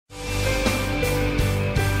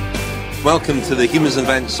Welcome to the Humans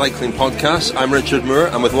Invent Cycling Podcast. I'm Richard Moore.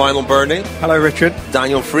 I'm with Lionel Birnie. Hello, Richard.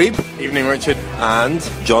 Daniel Friebe. Evening, Richard. And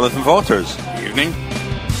Jonathan Vaughters. Evening.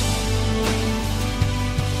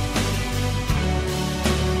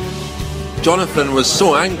 Jonathan was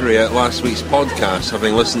so angry at last week's podcast,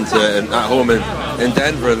 having listened to it at home in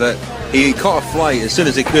Denver, that he caught a flight as soon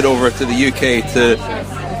as he could over to the UK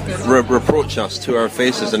to reproach us to our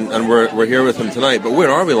faces, and we're here with him tonight. But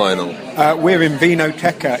where are we, Lionel? We're in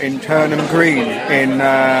Vinoteca in Turnham Green in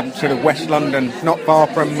sort of West London, not far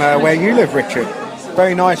from where you live, Richard.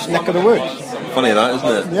 Very nice neck of the woods. Funny that,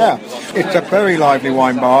 isn't it? Yeah. It's a very lively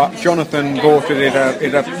wine bar. Jonathan Vaughters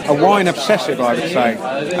is a wine obsessive, I would say.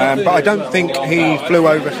 But I don't think he flew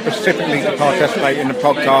over specifically to participate in the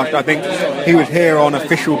podcast. I think he was here on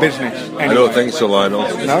official business. Anyway. I don't think so, Lionel.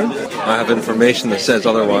 No? I have information that says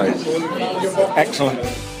otherwise. Excellent.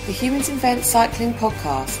 The Humans Invent Cycling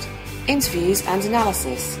Podcast. Interviews and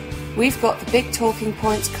analysis. We've got the big talking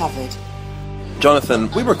points covered. Jonathan,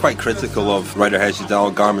 we were quite critical of Ryder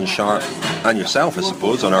Hesjedal, Garmin-Sharp, and yourself, I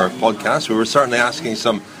suppose, on our podcast. We were certainly asking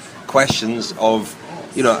some questions of,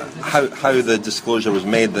 how the disclosure was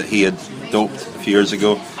made that he had doped a few years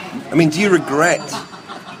ago. I mean, do you regret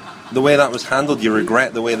the way that was handled? Do you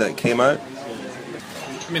regret the way that it came out?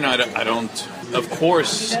 I mean, I don't. Of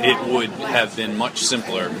course, it would have been much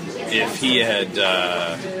simpler if he had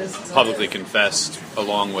publicly confessed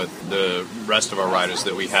along with the rest of our riders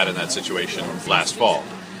that we had in that situation last fall.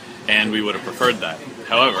 And we would have preferred that.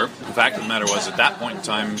 However, the fact of the matter was, at that point in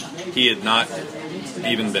time, he had not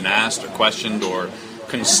even been asked or questioned or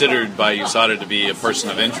considered by USADA to be a person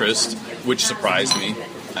of interest, which surprised me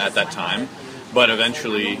at that time. But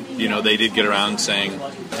eventually, they did get around saying,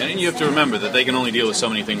 and you have to remember that they can only deal with so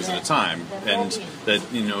many things at a time, and that,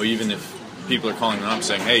 even if people are calling them up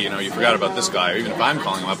saying, hey, you forgot about this guy, or even if I'm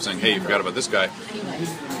calling them up saying, hey, you forgot about this guy,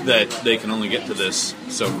 that they can only get to this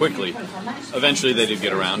so quickly. Eventually, they did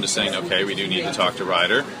get around to saying, okay, we do need to talk to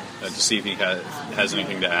Ryder to see if he has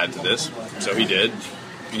anything to add to this. So he did,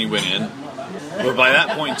 and he went in. But by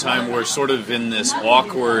that point in time, we're sort of in this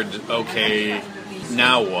awkward, okay,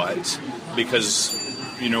 now what? Because,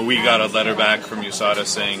 we got a letter back from USADA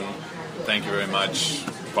saying, thank you very much,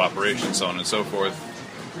 cooperation, so on and so forth,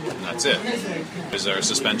 and that's it. Is there a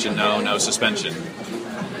suspension? No suspension.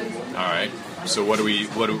 All right. So what do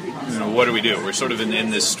we do? We're sort of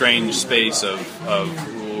in this strange space of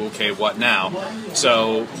okay, what now?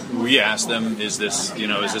 So we asked them, is this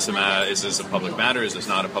a public matter? Is this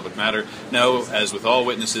not a public matter? No, as with all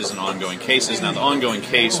witnesses in ongoing cases. Now, the ongoing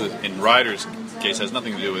case in Ryder's case has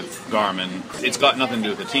nothing to do with Garmin. It's got nothing to do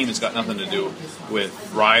with the team. It's got nothing to do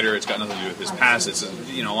with Ryder. It's got nothing to do with his past. It's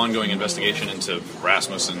an ongoing investigation into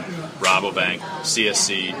Rasmussen, Rabobank,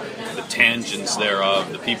 CSC, the tangents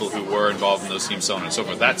thereof, the people who were involved in those teams, so on and so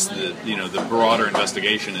forth. That's the broader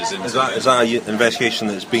investigation is into. Is that an investigation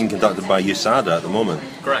that's being conducted by USADA at the moment?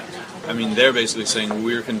 Correct. I mean, they're basically saying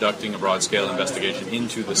we're conducting a broad-scale investigation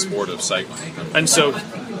into the sport of cycling. And so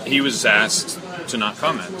he was asked to not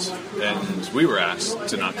comment, and we were asked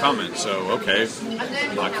to not comment, so okay,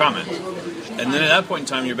 not comment. And then at that point in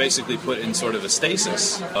time, you're basically put in sort of a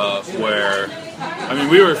stasis where,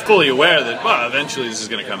 we were fully aware that, eventually this is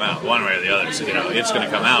going to come out, one way or the other, so, it's going to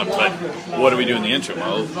come out, but what do we do in the interim?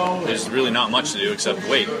 Well, there's really not much to do except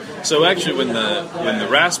wait. So actually, when the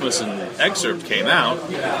Rasmussen excerpt came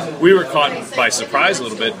out, we were caught by surprise a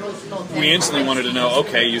little bit. We instantly wanted to know,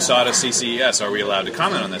 okay, USADA, CCES, are we allowed to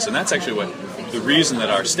comment on this? And that's actually the reason that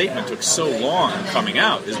our statement took so long coming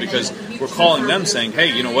out is because we're calling them saying,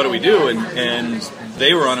 hey, what do we do? And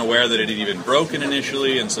they were unaware that it had even broken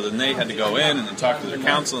initially, and so then they had to go in and then talk to their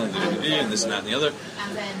counsel and this and that and the other.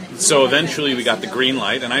 So eventually we got the green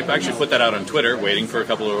light, and I actually put that out on Twitter, waiting for a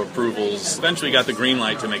couple of approvals. Eventually got the green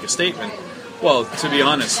light to make a statement. Well, to be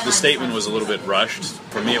honest, the statement was a little bit rushed.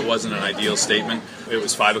 For me, it wasn't an ideal statement. It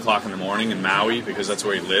was 5 o'clock in the morning in Maui, because that's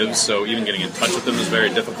where he lives, so even getting in touch with him is very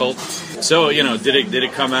difficult. So, did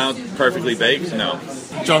it come out perfectly baked? No.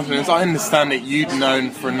 Jonathan, as I understand it, you'd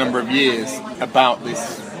known for a number of years about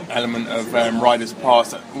this element of Ryder's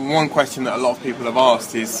past. One question that a lot of people have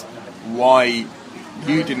asked is why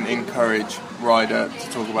you didn't encourage Ryder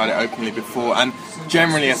to talk about it openly before, and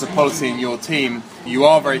generally as a policy in your team, you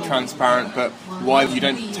are very transparent, but why you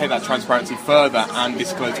don't take that transparency further and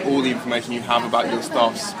disclose all the information you have about your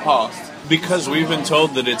staff's past? Because we've been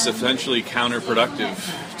told that it's essentially counterproductive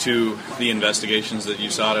to the investigations that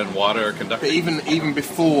USADA and WADA are conducting. But even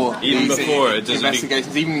before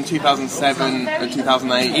investigations, even in 2007 and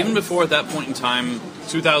 2008? Even before, at that point in time,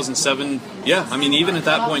 2007, even at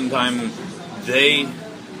that point in time, they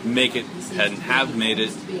make it and have made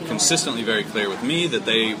it consistently very clear with me that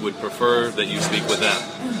they would prefer that you speak with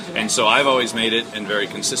them. And so I've always made it and very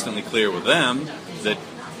consistently clear with them that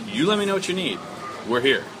you let me know what you need. We're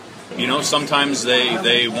here. You know, sometimes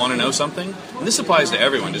they want to know something. And this applies to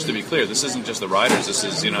everyone, just to be clear. This isn't just the riders. This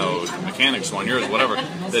is, you know, mechanics, one, yours, whatever.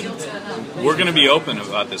 That we're going to be open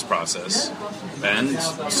about this process. And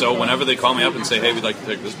so whenever they call me up and say, hey, we'd like to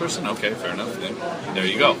pick this person, okay, fair enough. Then there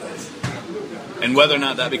you go. And whether or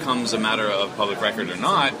not that becomes a matter of public record or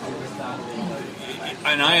not,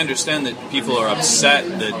 and I understand that people are upset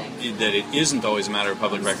that it isn't always a matter of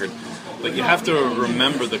public record, but you have to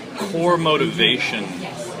remember the core motivation,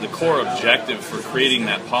 the core objective for creating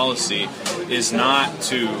that policy is not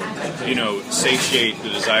to, you know, satiate the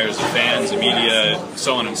desires of fans, the media,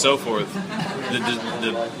 so on and so forth.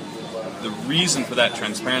 The reason for that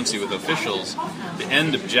transparency with officials, the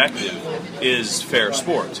end objective is fair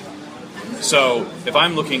sport. So if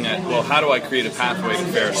I'm looking at, well, how do I create a pathway to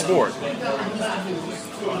fair sport?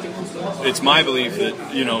 It's my belief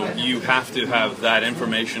that, you know, you have to have that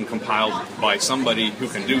information compiled by somebody who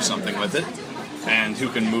can do something with it and who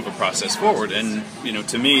can move a process forward. And, you know,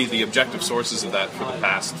 to me, the objective sources of that for the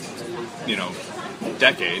past, you know,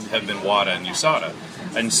 decade have been WADA and USADA.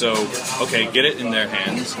 And so, okay, get it in their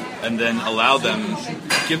hands and then allow them,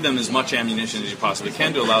 give them as much ammunition as you possibly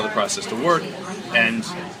can to allow the process to work and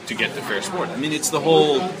to get to fair sport. I mean, it's the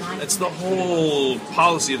whole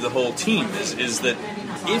policy of the whole team is that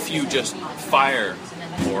if you just fire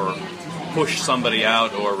or push somebody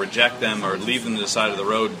out or reject them or leave them to the side of the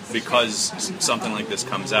road because something like this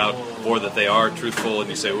comes out, or that they are truthful and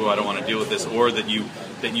you say, oh, I don't want to deal with this, or that you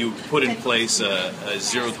put in place a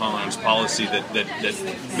zero tolerance policy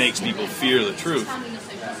that makes people fear the truth,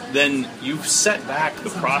 then you've set back the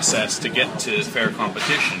process to get to fair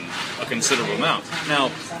competition a considerable amount. Now,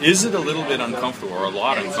 is it a little bit uncomfortable or a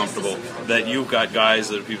lot uncomfortable that you've got guys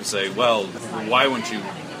that people say, well, why wouldn't you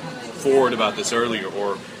forward about this earlier,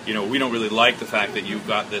 or, you know, we don't really like the fact that you've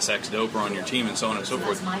got this ex-doper on your team and so on and so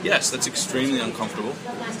forth. Yes, that's extremely uncomfortable.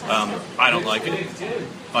 I don't like it.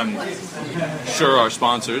 I'm sure our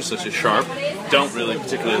sponsors, such as Sharp, don't really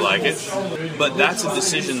particularly like it. But that's a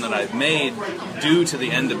decision that I've made due to the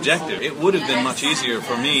end objective. It would have been much easier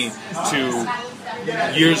for me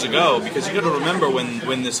to, years ago, because you got to remember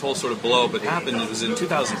when this whole sort of blow-up had happened, it was in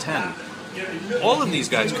 2010. All of these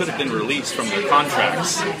guys could have been released from their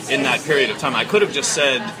contracts in that period of time. I could have just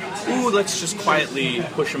said, ooh, let's just quietly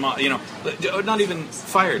push them off, you know, not even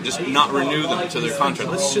fired, just not renew them to their contract.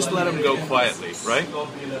 Let's just let them go quietly, right?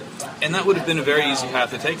 And that would have been a very easy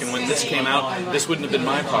path to take. And when this came out, this wouldn't have been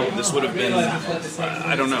my problem. This would have been,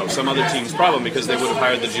 I don't know, some other team's problem, because they would have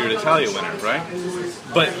hired the Giro d'Italia winner, right?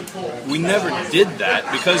 But we never did that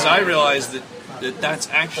because I realized that that's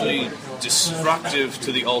actually destructive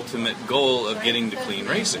to the ultimate goal of getting to clean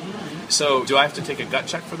racing. So do I have to take a gut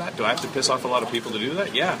check for that? Do I have to piss off a lot of people to do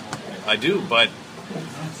that? Yeah, I do, but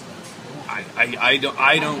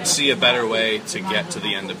I don't see a better way to get to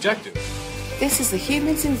the end objective. This is the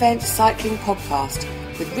Humans Invent Cycling podcast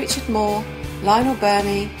with Richard Moore, Lionel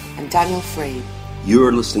Birnie and Daniel Friebe. You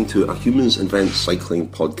are listening to a Humans Invent Cycling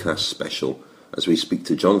podcast special as we speak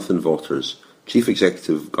to Jonathan Vaughters, Chief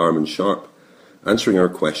Executive of Garmin-Sharp, answering our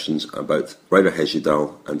questions about Ryder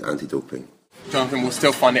Hesjedal and anti-doping. Jonathan will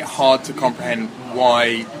still find it hard to comprehend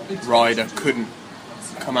why Ryder couldn't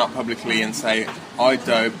come out publicly and say, I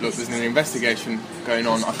dope, look, there's an investigation going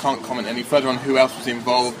on, I can't comment any further on who else was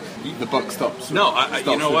involved, the buck stops. No,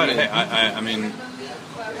 you know what, hey, I mean,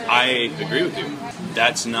 I agree with you.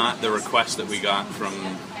 That's not the request that we got from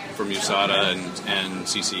USADA and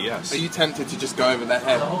CCES. Are you tempted to just go over their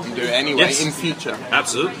head and do it anyway in future?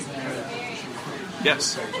 Absolutely.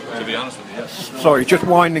 Yes, to be honest with you, yes. Sorry, just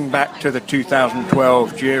winding back to the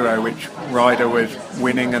 2012 Giro, which Ryder was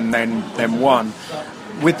winning and then won.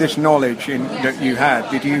 With this knowledge that you had,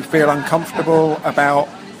 did you feel uncomfortable about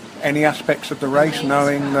any aspects of the race,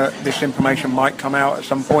 knowing that this information might come out at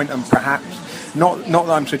some point, and perhaps, not that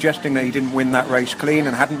I'm suggesting that he didn't win that race clean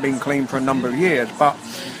and hadn't been clean for a number of years, but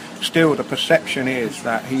still the perception is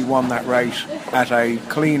that he won that race as a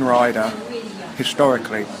clean rider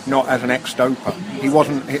historically, not as an ex-doper. He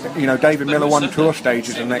wasn't, you know, David Miller won tour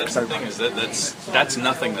stages as an ex-doper. The thing is that's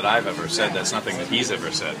nothing that I've ever said. That's nothing that he's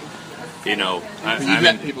ever said. You know, you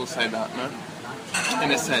let people say that, no?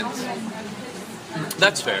 In a sense.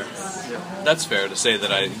 That's fair. That's fair to say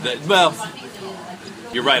that well,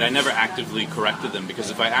 you're right, I never actively corrected them,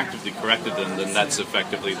 because if I actively corrected them, then that's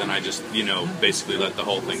effectively, then I just, you know, basically let the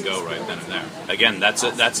whole thing go right then and there. Again, that's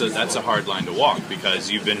a hard line to walk,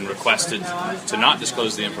 because you've been requested to not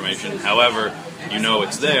disclose the information. However, you know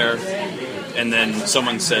it's there. and then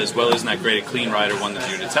someone says, well, isn't that great, a clean rider won the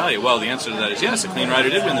Giro d'Italia? Well, the answer to that is yes, a clean rider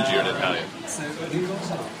did win the Giro d'Italia.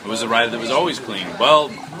 It was a rider that was always clean.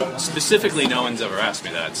 Well, specifically, no one's ever asked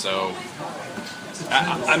me that, so...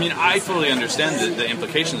 I mean, I fully understand the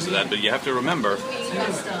implications of that, but you have to remember,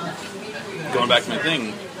 going back to my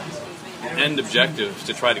thing, end objective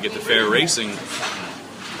to try to get to fair racing,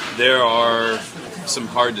 there are some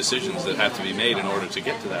hard decisions that have to be made in order to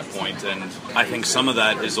get to that point, and I think some of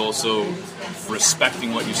that is also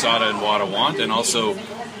respecting what USADA and WADA want, and also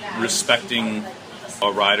respecting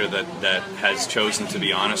a rider that has chosen to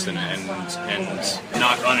be honest and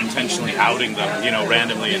not unintentionally outing them,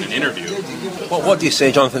 randomly in an interview. Well, what do you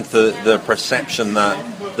say, Jonathan, to the perception that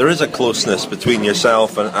there is a closeness between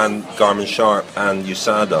yourself and Garmin-Sharp and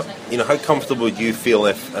USADA? How comfortable would you feel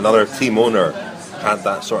if another team owner had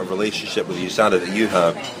that sort of relationship with USADA that you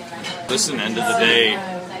have? Listen, end of the day,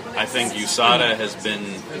 I think USADA has been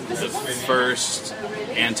the first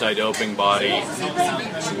anti-doping body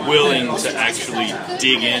willing to actually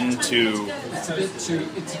dig into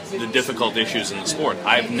the difficult issues in the sport.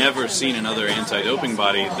 I've never seen another anti-doping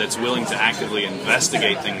body that's willing to actively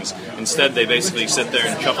investigate things. Instead, they basically sit there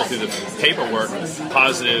and shuffle through the paperwork,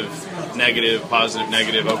 positive, negative,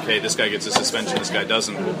 okay, this guy gets a suspension, this guy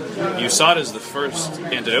doesn't. USADA is the first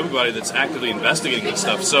anti-doping body that's actively investigating this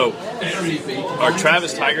stuff. So, are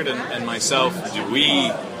Travis Tigert and myself, do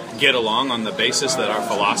we get along on the basis that our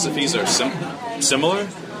philosophies are similar?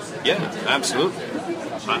 Yeah, absolutely.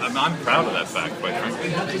 I'm proud of that fact, quite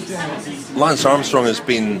frankly. Lance Armstrong has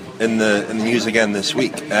been in the news again this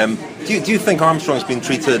week. Do you think Armstrong's been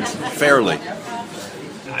treated fairly?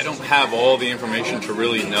 I don't have all the information to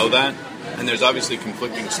really know that, and there's obviously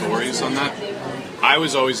conflicting stories on that. I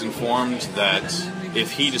was always informed that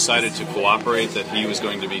if he decided to cooperate, that he was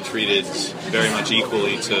going to be treated very much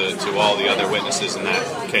equally to all the other witnesses in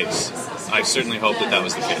that case. I certainly hope that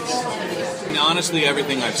was the case. And honestly,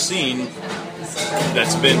 everything I've seen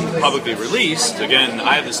that's been publicly released, again,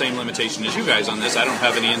 I have the same limitation as you guys on this. I don't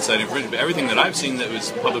have any inside information, but everything that I've seen that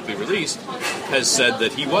was publicly released has said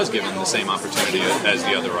that he was given the same opportunity as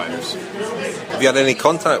the other riders. Have you had any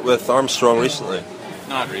contact with Armstrong recently?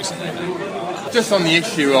 Not recently, no. Just on the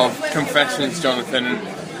issue of confessions, Jonathan,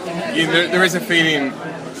 there is a feeling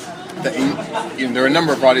that there are a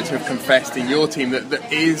number of riders who have confessed in your team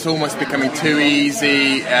that is almost becoming too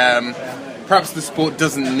easy. Perhaps the sport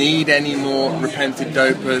doesn't need any more repented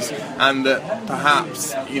dopers, and that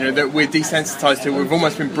perhaps that we're desensitized to, we've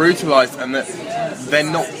almost been brutalized, and that they're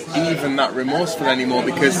not even that remorseful anymore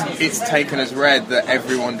because it's taken as read that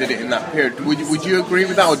everyone did it in that period. Would you agree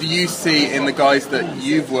with that, or do you see in the guys that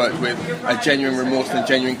you've worked with a genuine remorse and a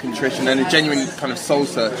genuine contrition and a genuine kind of soul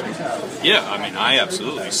searching? Yeah, I mean, I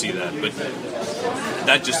absolutely see that, but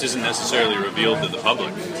that just isn't necessarily revealed to the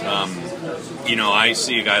public. I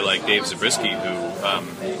see a guy like Dave Zabriskie who, I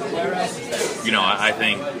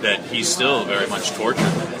think that he's still very much tortured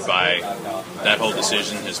by that whole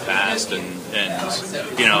decision, his past, and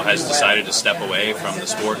has decided to step away from the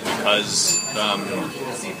sport because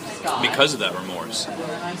of that remorse.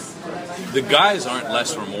 The guys aren't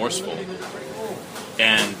less remorseful,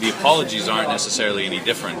 and the apologies aren't necessarily any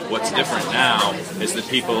different. What's different now is that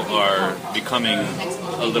people are becoming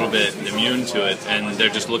a little bit immune to it, and they're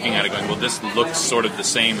just looking at it going, well, this looks sort of the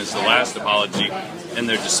same as the last apology, and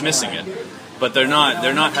they're dismissing it. But they're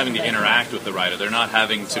not having to interact with the rider. They're not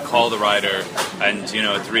having to call the rider and,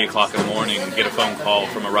 at 3 o'clock in the morning get a phone call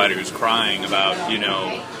from a rider who's crying about,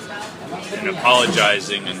 and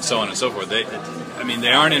apologizing and so on and so forth. They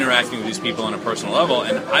aren't interacting with these people on a personal level,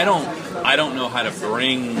 and I don't know how to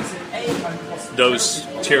bring those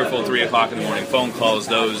tearful 3 o'clock in the morning phone calls,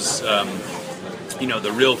 those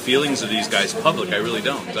the real feelings of these guys public. I really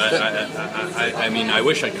don't. I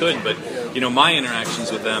wish I could, but my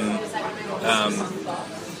interactions with them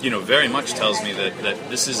very much tells me that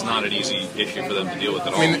this is not an easy issue for them to deal with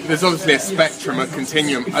at all. I mean, there's obviously a spectrum, a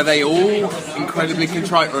continuum. Are they all incredibly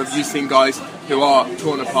contrite, or have you seen guys who are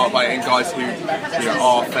torn apart by it and guys who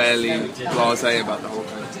are fairly blasé about the whole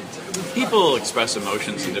thing? People express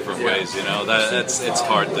emotions in different ways. It's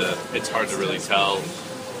hard to really tell.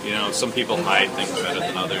 Some people hide things better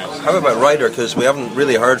than others. How about Ryder? Because we haven't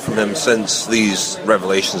really heard from him since these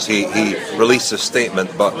revelations. He released a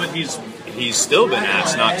statement, but he's still been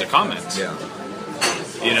asked not to comment. Yeah.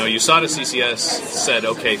 USADA CCS said,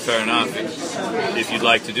 okay, fair enough, if you'd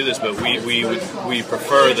like to do this, but we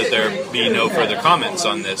prefer that there be no further comments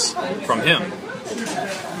on this from him.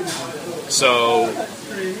 So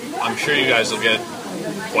I'm sure you guys will get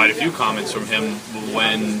quite a few comments from him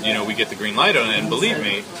when, we get the green light on it. And believe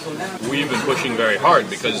me, we've been pushing very hard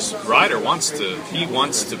because Ryder wants to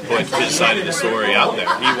put his side of the story out there.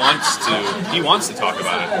 He wants to talk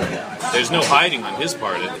about it. There's no hiding on his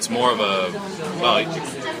part. It's more of a,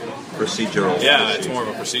 procedural. Yeah, it's more of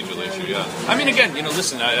a procedural issue. Yeah. I mean, again,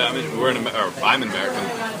 listen. I'm an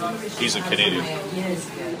American. He's a Canadian.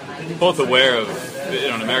 Both aware of,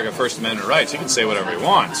 in America, First Amendment rights. He can say whatever he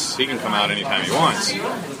wants. He can come out anytime he wants.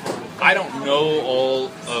 I don't know all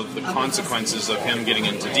of the consequences of him getting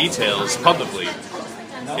into details publicly.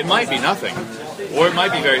 It might be nothing, or it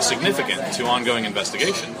might be very significant to ongoing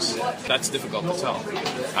investigations. That's difficult to tell.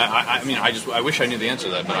 I wish I knew the answer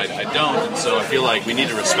to that, but I don't, and so I feel like we need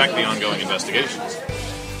to respect the ongoing investigations.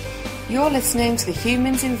 You're listening to the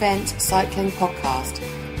Humans Invent Cycling Podcast,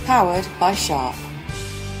 powered by Sharp.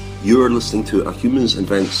 You're listening to a Humans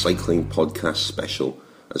Invent Cycling Podcast special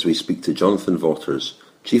as we speak to Jonathan Vaughters,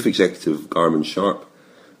 Chief Executive of Garmin-Sharp,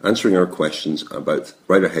 answering our questions about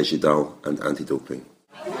Ryder Hesjedal and anti-doping.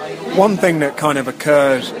 One thing that kind of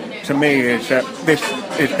occurs to me is that this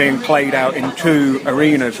is being played out in two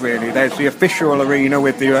arenas, really. There's the official arena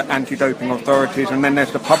with the anti-doping authorities, and then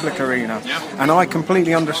there's the public arena. And I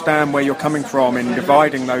completely understand where you're coming from in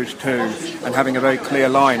dividing those two and having a very clear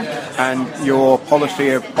line. And your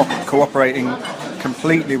policy of cooperating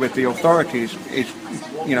completely with the authorities is,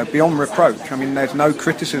 beyond reproach. I mean, there's no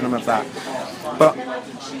criticism of that. But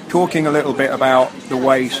talking a little bit about the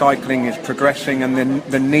way cycling is progressing and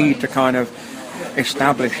the need to kind of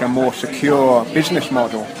establish a more secure business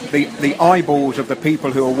model. The eyeballs of the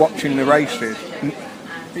people who are watching the races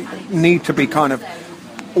need to be kind of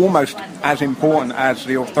almost as important as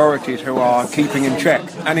the authorities who are keeping in check.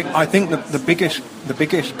 And I think that the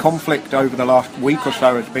biggest conflict over the last week or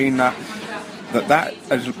so has been that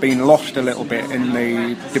has been lost a little bit in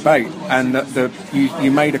the debate, and that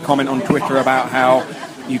you made a comment on Twitter about how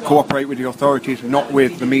you cooperate with the authorities, not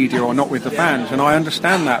with the media or not with the fans, and I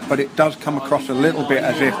understand that, but it does come across a little bit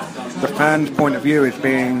as if the fans' point of view is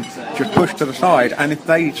being just pushed to the side, and if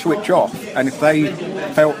they switch off, and if they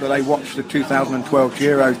felt that they watched the 2012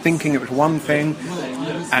 Giro thinking it was one thing,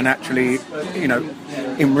 and actually,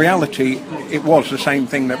 in reality, it was the same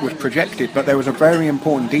thing that was projected, but there was a very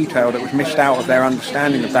important detail that was missed out of their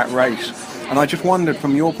understanding of that race. And I just wondered,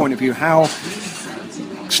 from your point of view, how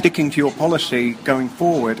sticking to your policy going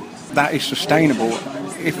forward, that is sustainable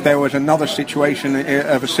if there was another situation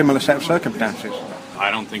of a similar set of circumstances. I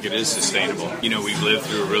don't think it is sustainable. We've lived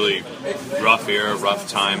through a really rough era, rough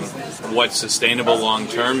time. What's sustainable long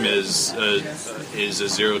term is a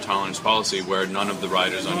zero tolerance policy where none of the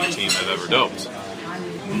riders on your team have ever doped.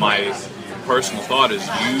 My personal thought is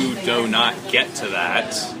you do not get to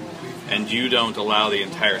that, and you don't allow the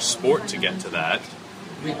entire sport to get to that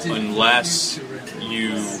unless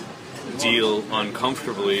you deal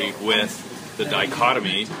uncomfortably with the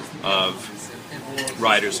dichotomy of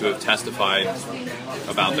riders who have testified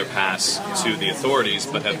about their past to the authorities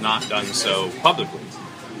but have not done so publicly.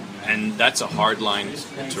 And that's a hard line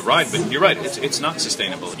to ride, but you're right, it's not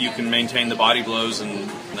sustainable. You can maintain the body blows and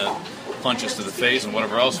the punches to the face and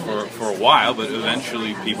whatever else for a while, but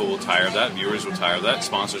eventually people will tire of that, viewers will tire of that,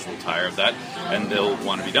 sponsors will tire of that, and they'll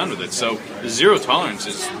want to be done with it. So the zero tolerance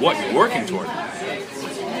is what you're working toward.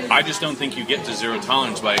 I just don't think you get to zero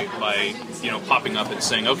tolerance by popping up and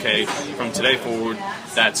saying, okay, from today forward,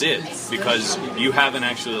 that's it, because you haven't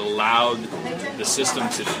actually allowed the system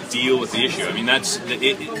to deal with the issue. I mean, that's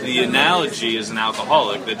the analogy is an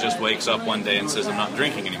alcoholic that just wakes up one day and says, I'm not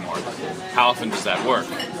drinking anymore. How often does that work?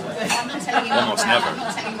 Almost never.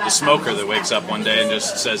 The smoker that wakes up one day and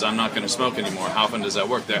just says, I'm not going to smoke anymore, how often does that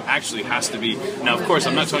work? There actually has to be, now of course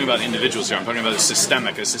I'm not talking about individuals here, I'm talking about a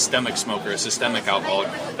systemic smoker, a systemic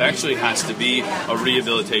alcoholic. There actually has to be a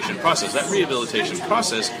rehabilitation process. That rehabilitation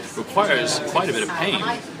process requires quite a bit of pain.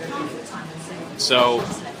 So,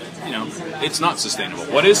 it's not sustainable.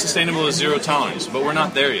 What is sustainable is zero tolerance, but we're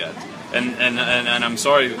not there yet. And I'm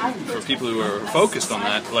sorry for people who are focused on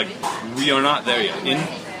that, we are not there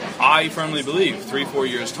yet. I firmly believe 3-4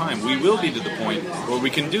 years' time, we will be to the point where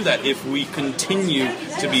we can do that if we continue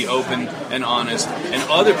to be open and honest, and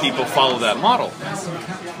other people follow that model.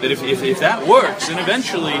 That if that works, then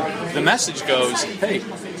eventually the message goes, hey,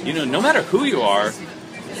 no matter who you are,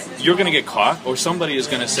 you're going to get caught, or somebody is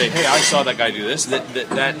going to say, hey, I saw that guy do this.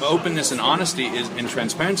 That openness and honesty and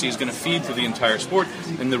transparency is going to feed through the entire sport,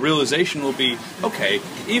 and the realization will be, okay,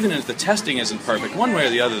 even if the testing isn't perfect, one way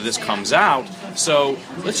or the other this comes out, so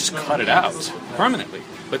let's just cut it out permanently.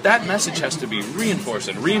 But that message has to be reinforced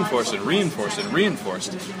and reinforced and reinforced and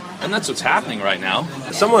reinforced, and that's what's happening right now.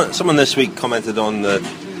 Someone this week commented on the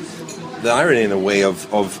the irony in a way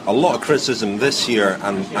of a lot of criticism this year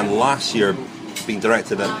and last year being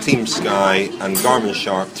directed at Team Sky and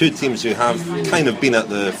Garmin-Sharp, two teams who have kind of been at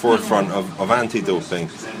the forefront of anti-doping.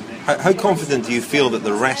 How confident do you feel that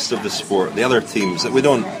the rest of the sport, the other teams that we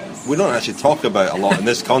don't actually talk about a lot in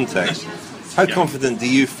this context, how confident do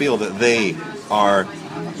you feel that they are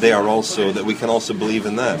also, that we can also believe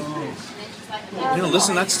in them?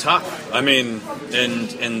 Listen, that's tough. I mean,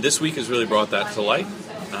 and this week has really brought that to light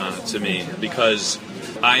to me, because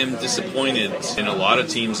I am disappointed in a lot of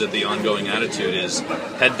teams that the ongoing attitude is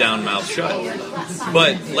head down, mouth shut.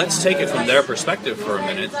 But let's take it from their perspective for a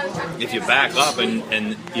minute. If you back up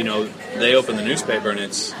and they open the newspaper and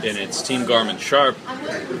it's Team Garmin-Sharp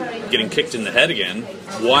getting kicked in the head again,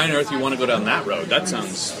 why on earth you want to go down that road? That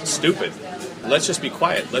sounds stupid. Let's just be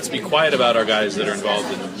quiet. Let's be quiet about our guys that are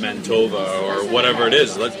involved in Mantova or whatever it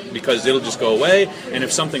is, because it'll just go away, and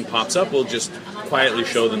if something pops up, we'll just quietly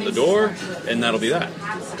show them the door, and that'll be that.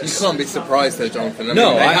 You can't be surprised though, Jonathan. I No,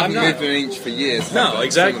 mean, they I'm haven't not. moved an inch for years. No,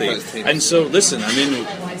 exactly. And so, listen, I mean,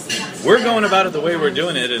 we're going about it the way we're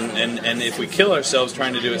doing it, and if we kill ourselves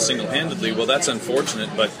trying to do it single-handedly, well, that's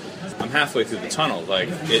unfortunate, but I'm halfway through the tunnel. Like,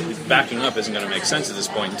 backing up isn't going to make sense at this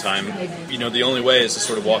point in time. The only way is to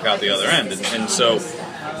sort of walk out the other end. And so,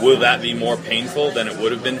 will that be more painful than it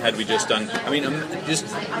would have been had we just done... I mean, just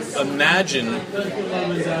imagine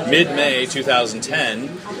mid-May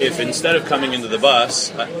 2010 if instead of coming into the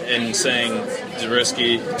bus and saying,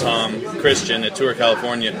 Zabriskie, Tom, Christian at Tour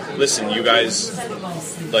California, listen, you guys,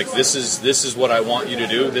 like, this is what I want you to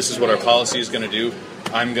do. This is what our policy is going to do.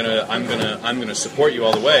 I'm gonna support you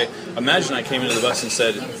all the way. Imagine I came into the bus and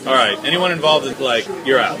said, all right, anyone involved in, like,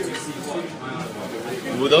 you're out.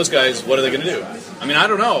 With those guys, what are they gonna do? I mean, I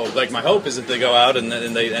don't know. Like, my hope is that they go out and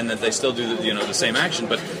that they still do the same action.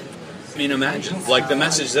 But I mean, imagine, like, the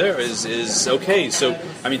message there is okay. So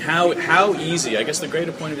I mean, how easy? I guess the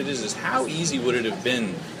greater point of it is how easy would it have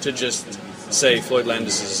been to just say Floyd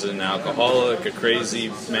Landis is an alcoholic, a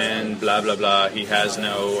crazy man, blah blah blah. He has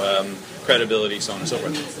no credibility, so on and so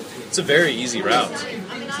forth. It's a very easy route.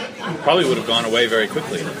 Probably would have gone away very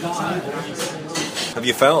quickly. Have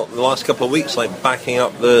you felt the last couple of weeks like backing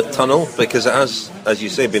up the tunnel? Because it has, as you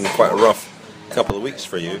say, been quite a rough couple of weeks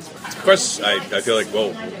for you. Of course, I feel like,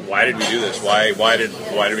 well, why did we do this? Why did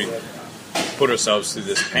we put ourselves through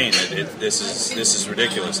this pain? This is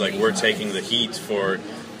ridiculous. Like, we're taking the heat for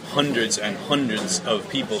hundreds and hundreds of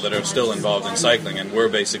people that are still involved in cycling, and we're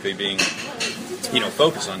basically being,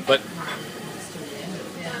 focused on. But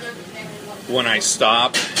when I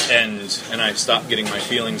stop and I stop getting my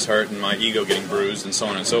feelings hurt and my ego getting bruised and so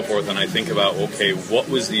on and so forth, and I think about, okay, what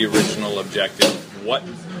was the original objective? What,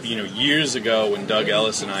 years ago when Doug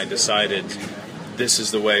Ellis and I decided this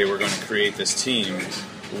is the way we're going to create this team,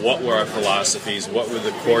 what were our philosophies? What were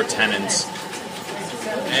the core tenets?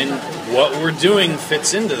 And what we're doing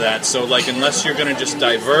fits into that. So, like, unless you're going to just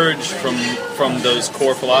diverge from those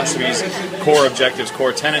core philosophies, core objectives,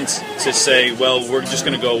 core tenets, to say, well, we're just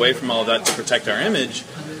going to go away from all of that to protect our image,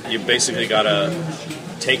 you basically got to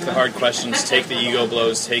take the hard questions, take the ego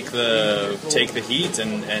blows, take the heat,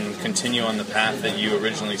 and continue on the path that you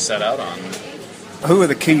originally set out on. Who are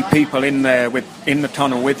the key people in there in the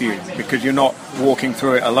tunnel with you? Because you're not walking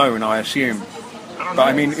through it alone, I assume. But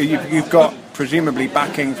I mean, you've got presumably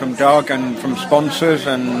backing from Doug and from sponsors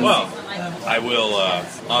and... Well, I will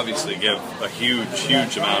obviously give a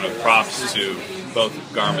huge amount of props to both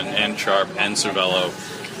Garmin and Sharp and Cervelo,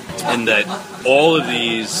 in that all of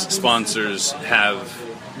these sponsors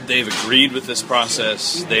they've agreed with this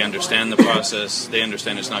process, they understand the process, they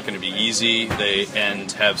understand it's not going to be easy,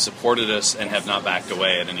 and have supported us and have not backed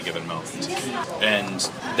away at any given moment. And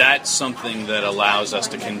that's something that allows us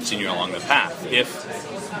to continue along the path.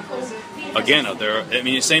 If, again,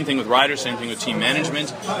 same thing with riders, same thing with team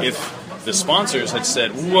management. If the sponsors had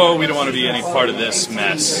said, whoa, we don't want to be any part of this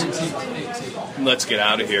mess, let's get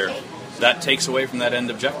out of here, that takes away from that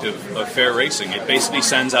end objective of fair racing. It basically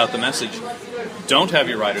sends out the message, don't have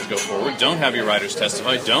your riders go forward, don't have your riders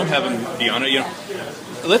testify, don't have them be on it.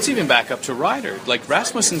 Let's even back up to Ryder. Like,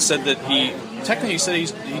 Rasmussen said that he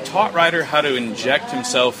taught Ryder how to inject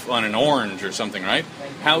himself on an orange or something, right?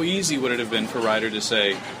 How easy would it have been for Ryder to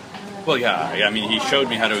say, well, yeah, I mean, he showed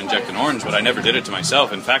me how to inject an orange, but I never did it to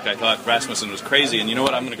myself. In fact, I thought Rasmussen was crazy, and you know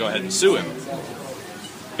what, I'm going to go ahead and sue him.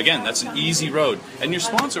 Again, that's an easy road. And your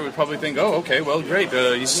sponsor would probably think, oh, okay, well, great,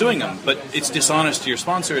 he's suing them. But it's dishonest to your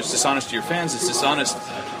sponsor, it's dishonest to your fans, it's dishonest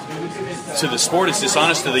to the sport, it's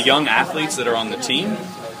dishonest to the young athletes that are on the team.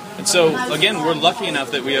 And so, again, we're lucky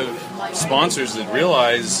enough that we have sponsors that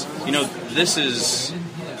realize, this is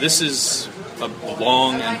a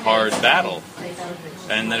long and hard battle.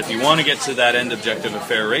 And that if you want to get to that end objective of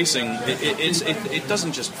fair racing, it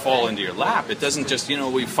doesn't just fall into your lap. It doesn't just,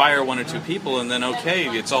 we fire one or two people and then, okay,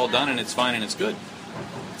 it's all done and it's fine and it's good.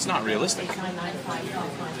 It's not realistic.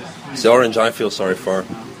 It's the orange I feel sorry for.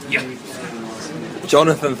 Yeah.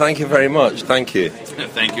 Jonathan, thank you very much. Thank you.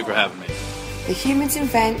 Thank you for having me. The Humans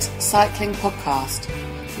Invent Cycling Podcast.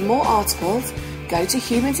 For more articles, go to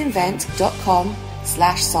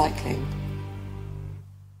humansinvent.com/cycling.